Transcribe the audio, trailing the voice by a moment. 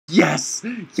Yes!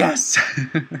 Yes!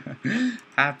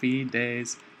 Happy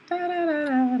days.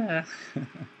 Da-da-da-da-da.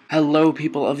 Hello,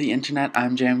 people of the internet.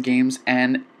 I'm Jam Games,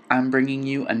 and I'm bringing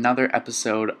you another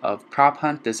episode of Prop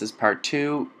Hunt. This is part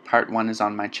 2. Part 1 is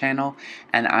on my channel,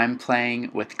 and I'm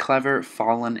playing with Clever,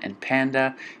 Fallen, and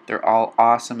Panda. They're all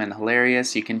awesome and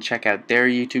hilarious. You can check out their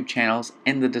YouTube channels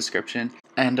in the description.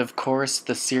 And of course,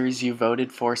 the series you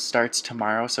voted for starts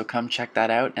tomorrow, so come check that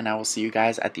out, and I will see you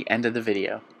guys at the end of the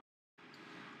video.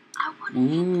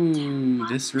 Ooh,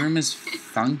 this room is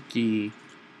funky.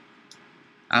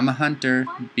 I'm a hunter.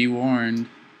 Be warned.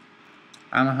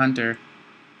 I'm a hunter.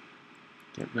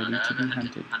 Get ready to be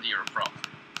hunted. Panda, you're a prop.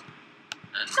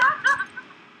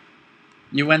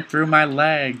 You went through my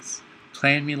legs,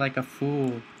 playing me like a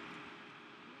fool.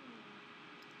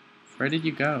 Where did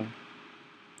you go?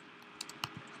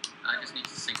 I just need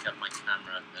to sync up my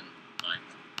camera and like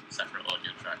separate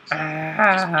audio tracks.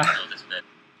 Ah. Just this bit.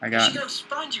 I got. She goes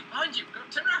behind you. Go,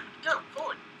 turn around. Go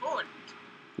forward.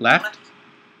 Left?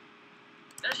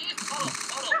 There she is. Follow.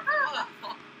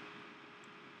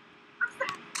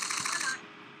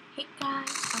 Hey guys,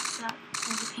 what's up?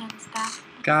 There's Panda's back.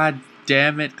 God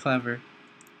damn it, Clever.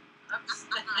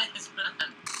 Upstairs, man.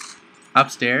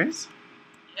 Upstairs?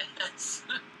 Yes.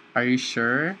 Are you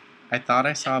sure? I thought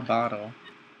I saw a bottle.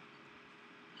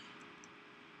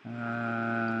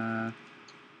 Am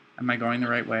I going the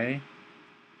right way?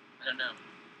 I don't know.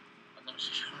 I'm not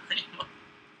sure anymore.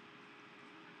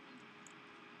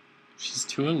 She's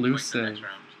too elusive.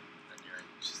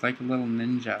 She's like a little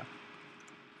ninja.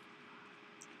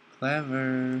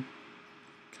 Clever.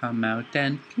 Come out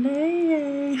and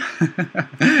play.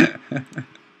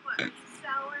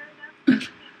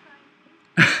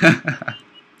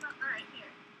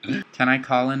 Can I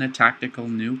call in a tactical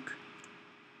nuke?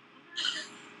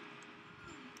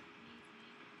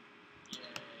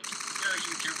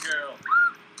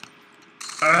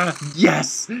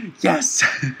 Yes! Yes!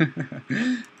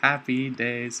 Happy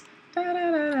days.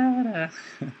 Da-da-da-da-da.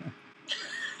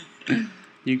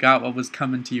 You got what was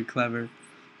coming to you, Clever.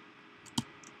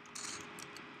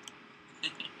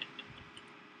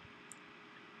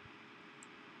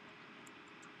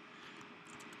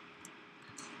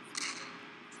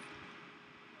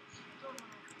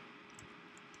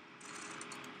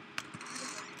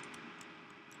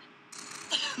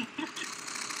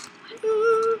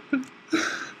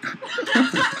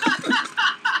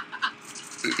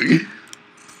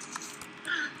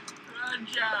 Run,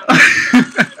 Jam.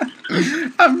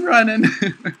 I'm running.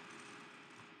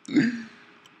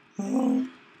 Oh.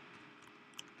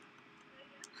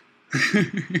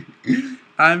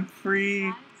 I'm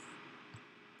free.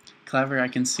 Clever, I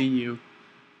can see you.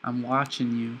 I'm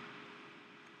watching you.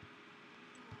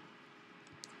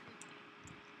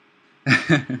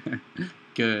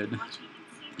 Good.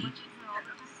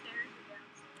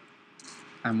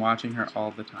 I'm watching her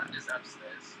all the time. Panda's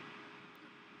upstairs.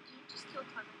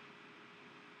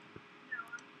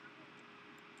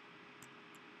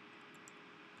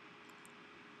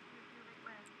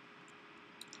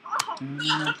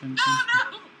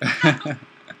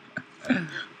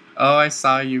 Oh, I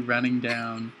saw you running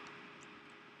down.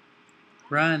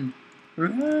 Run!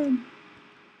 Run!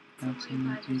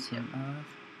 Absolutely turn off.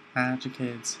 Had your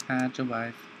kids, had your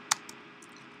wife.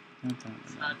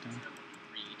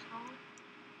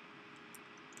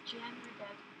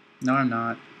 No, I'm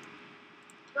not.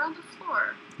 You're on the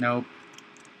floor. Nope.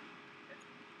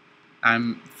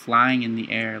 I'm flying in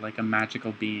the air like a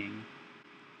magical being.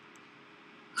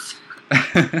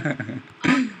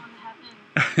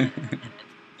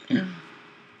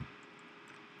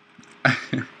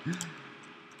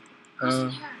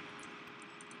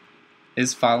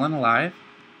 Is Fallen alive?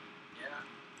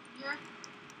 Yeah.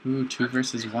 Ooh, 2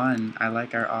 versus 1. I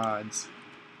like our odds.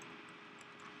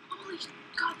 Holy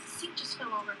God, the sink just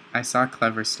fell over. I saw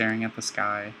Clever staring at the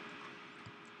sky.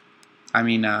 I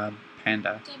mean,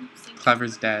 Panda.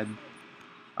 Clever's dead.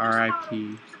 R.I.P.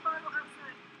 There's a bottle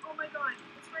outside. Oh my God,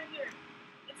 it's right here.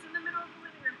 It's in the middle of the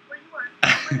living room where you are. Oh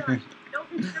my gosh. Don't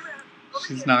turn around. Over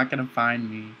She's here. not gonna find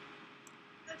me.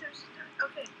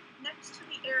 Okay, next to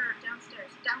the air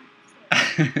downstairs.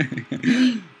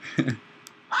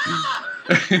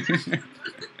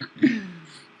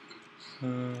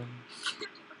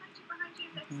 Behind you,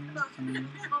 next to the box.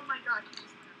 Oh my God.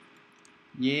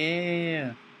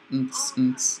 Yeah.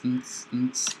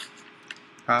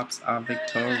 Props are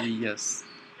victorious.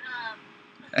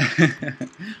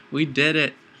 We did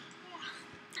it.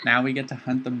 Now we get to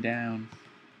hunt them down.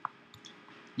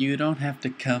 You don't have to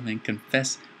come and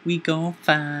confess. We gon'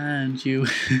 find you.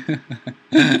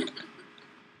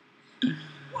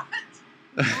 What?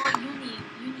 Oh, you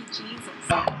need Jesus.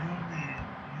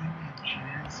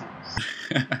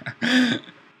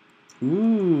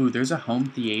 Ooh, there's a home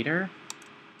theater?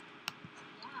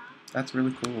 Yeah. That's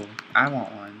really cool. I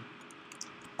want one.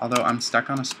 Although I'm stuck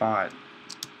on a spot.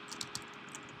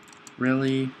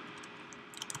 Really?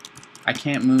 I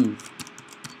can't move.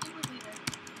 You can move either.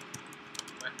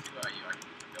 Where are you? I can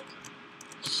build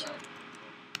it. Shit.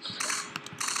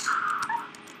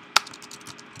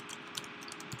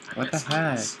 What the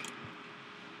heck?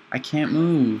 I can't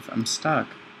move. I'm stuck.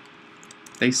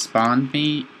 They spawned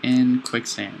me in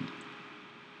quicksand.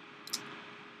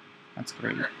 That's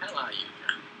Where great. the hell are you?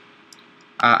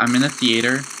 I'm in a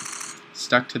theater,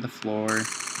 stuck to the floor.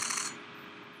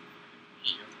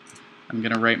 I'm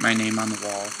gonna write my name on the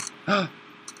wall.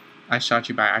 I shot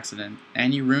you by accident,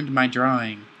 and you ruined my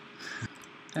drawing.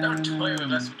 Don't toy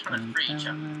with us, we're trying to free each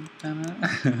other. Oh,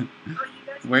 you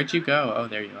guys. Where'd you go? Oh,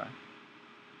 there you are.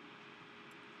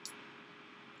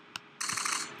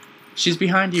 She's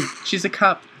behind you. She's a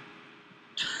cup.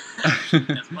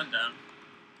 That's one down.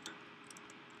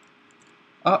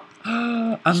 Oh,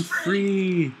 I'm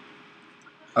free.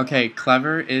 Okay,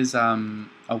 Clever is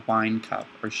a wine cup,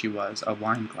 or she was a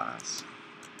wine glass.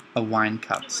 A wine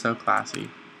cup, so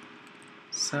classy.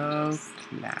 So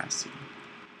classy.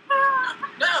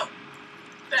 No!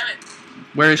 Damn it!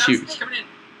 Where is she? She's coming in.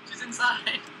 She's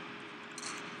inside.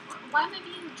 Why am I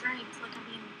being dragged? Like I'm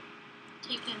being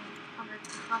taken under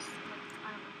across. Like,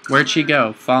 I don't know. Where'd she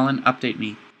go? Fallen, update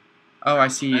me. Oh, I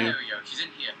see There you. we go. She's in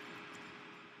here.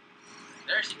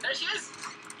 There she is!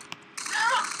 No!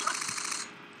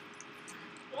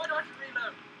 Why do I have to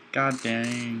reload? God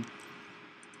dang.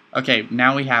 Okay,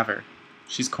 now we have her.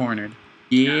 She's cornered.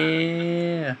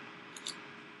 Yeah.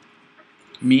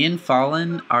 Me and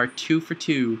Fallen are 2 for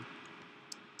 2.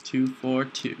 2 for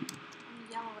 2. I'm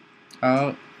yellow.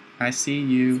 Oh, I see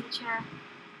you. The chair.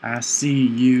 I see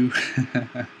you.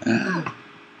 I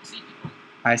see people.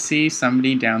 I see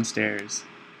somebody downstairs.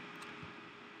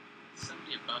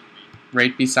 Somebody above me.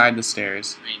 Right beside the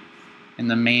stairs. I mean, In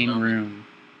the main room.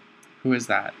 Who is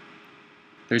that?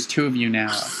 There's 2 of you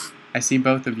now. I see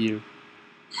both of you.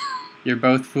 You're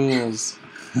both fools.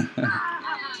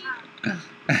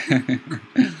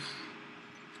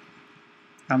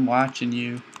 I'm watching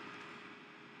you.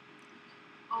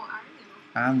 Oh, are you?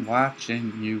 I'm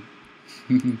watching you.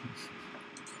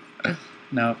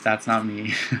 No, that's not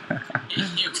me.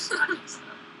 you sucks.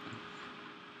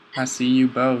 I see you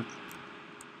both.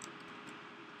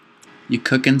 You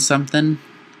cooking something?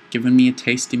 Giving me a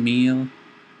tasty meal?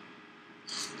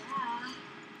 Yeah.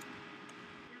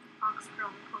 You're the fox girl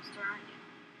on the poster, aren't you?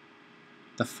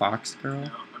 The fox girl?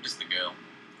 No, I'm just the girl.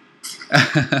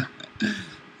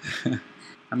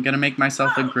 I'm gonna make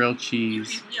myself a grilled You cheese.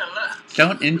 leave me alone.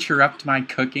 Don't interrupt my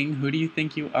cooking. Who do you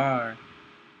think you are?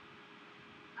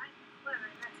 I'm clever,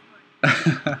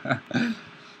 that's what.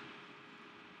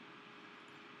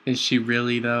 Is she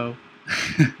really though?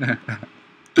 Hey, it's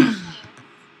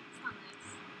not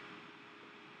nice.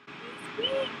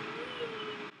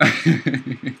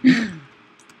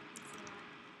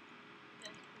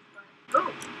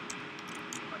 Oh!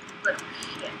 What little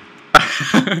shit.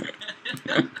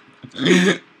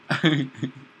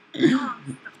 Oh,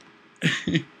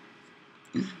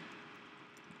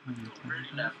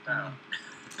 Really left out.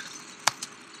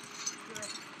 good.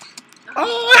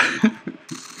 Oh!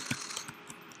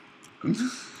 I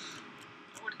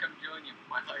would come join you, but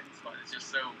my hiding spot is just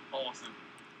so awesome.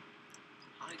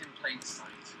 Hide in plain sight.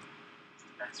 It's the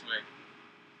best way.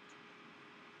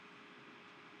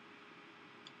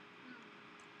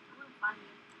 I'm gonna find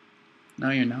you. No,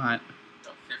 you're not.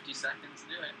 Got 50 seconds to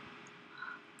do it.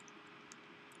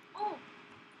 Oh!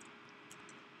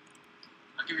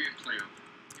 I'll give you a clue.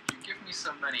 If you give me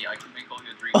some money, I can make all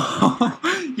your dreams.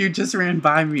 Oh, you just ran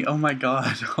by me. Oh my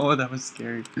god. Oh, that was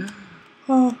scary.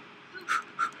 Oh.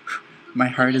 My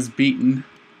heart is beating.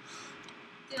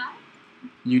 Did I?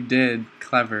 You did.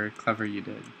 Clever. Clever you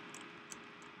did.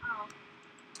 Oh.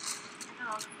 I got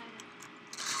all excited.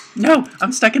 No!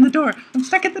 I'm stuck in the door! I'm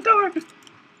stuck in the door!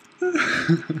 I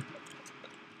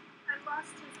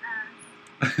lost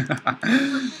his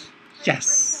ass.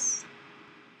 Yes!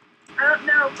 I don't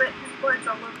know, but his blood's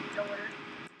all over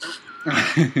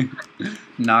the door.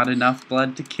 Not enough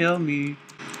blood to kill me.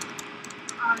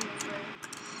 Obviously.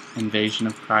 Invasion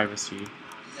of privacy. Oh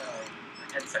no,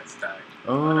 my headset's died.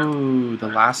 Oh, the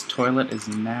last toilet is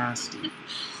nasty.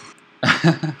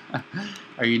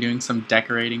 Are you doing some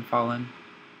decorating, Fallen?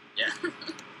 Yeah, I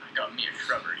got me a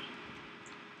shrubbery.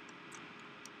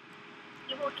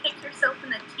 You will kick yourself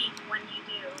in the teeth when you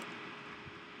do.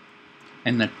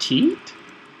 In the teat?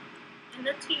 In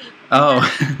the teeth. Oh.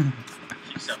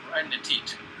 Kick yourself right in the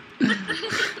teeth.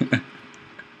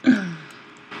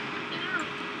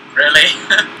 Really?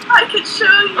 I could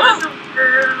show you the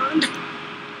world.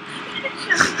 I could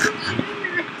show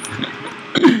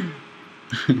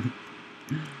you.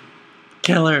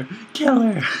 Killer!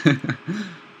 Killer!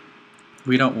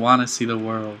 We don't want to see the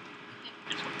world.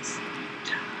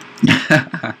 You're so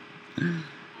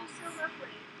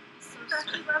lovely. So such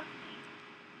a lovely.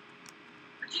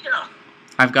 Where'd you go?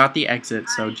 I've got the exit,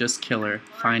 so just kill her.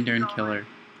 Find her and kill her.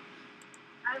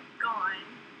 I'm gone.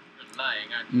 You're lying,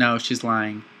 aren't you? No, she's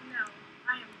lying. No,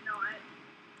 I am not.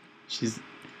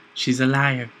 She's a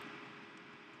liar.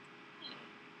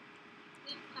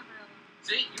 Leave Clever alone.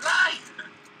 See, you lie!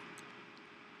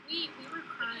 We were Take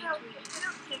crying it out, to a take it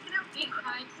out, take it out. we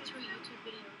cried to a YouTube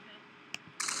video, okay?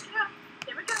 Take it out.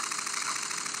 There we go.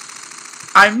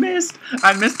 I missed!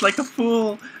 I missed like a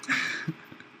fool!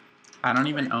 I don't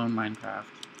even own Minecraft.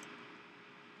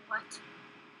 What?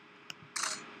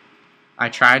 I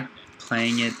tried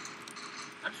playing it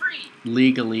I'm free!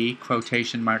 legally,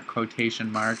 quotation mark,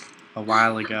 a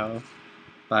while ago,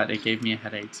 but it gave me a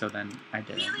headache, so then I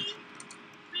didn't. Really?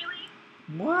 Really?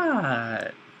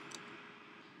 What?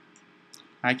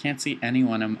 I can't see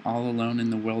anyone. I'm all alone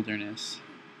in the wilderness.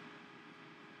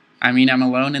 I mean, I'm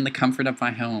alone in the comfort of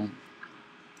my home.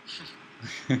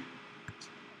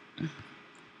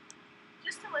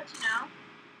 Just to let you know,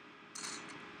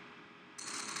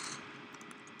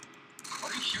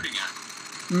 What are you shooting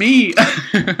at? Me!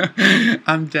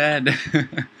 I'm dead.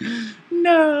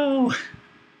 No!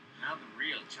 Now the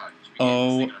real challenge begins.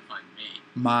 Oh. They're gonna find me.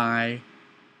 My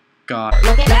God.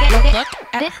 Look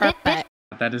at her butt.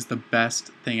 That is the best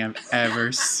thing I've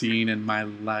ever seen in my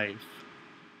life.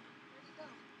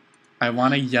 I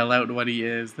want to yell out what he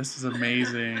is. This is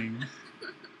amazing.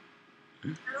 I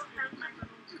don't have my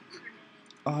little grenade.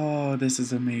 Oh, this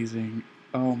is amazing.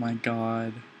 Oh my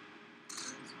God.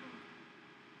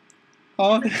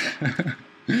 Oh,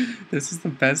 this is the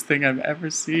best thing I've ever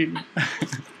seen.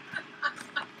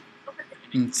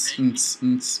 Ns, ns,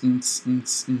 ns, ns,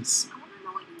 ns, ns. I want to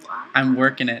know what you are. I'm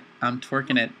working it. I'm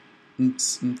twerking it.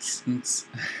 Ns, ns, ns.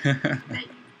 It's a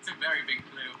very big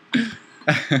clue.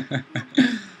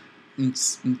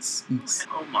 Ns, ns, ns.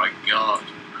 Oh my god.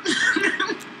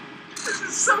 This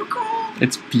is so cool!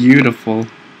 It's beautiful.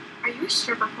 Are you a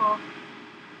stripper pole?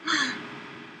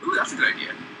 Ooh, that's a good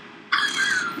idea.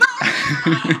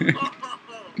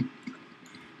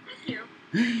 Thank you.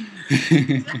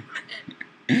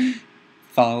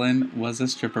 Fallen was a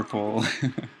stripper pole. I get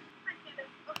it.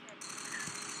 Okay.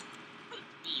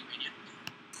 You idiot.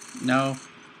 No,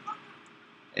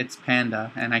 it's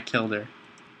Panda, and I killed her.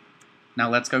 Now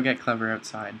let's go get Clever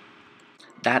outside.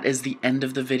 That is the end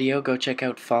of the video. Go check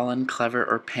out Fallen, Clever,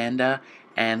 or Panda,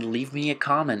 and leave me a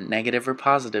comment, negative or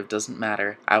positive, doesn't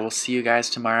matter. I will see you guys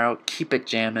tomorrow. Keep it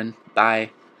jammin'.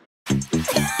 Bye.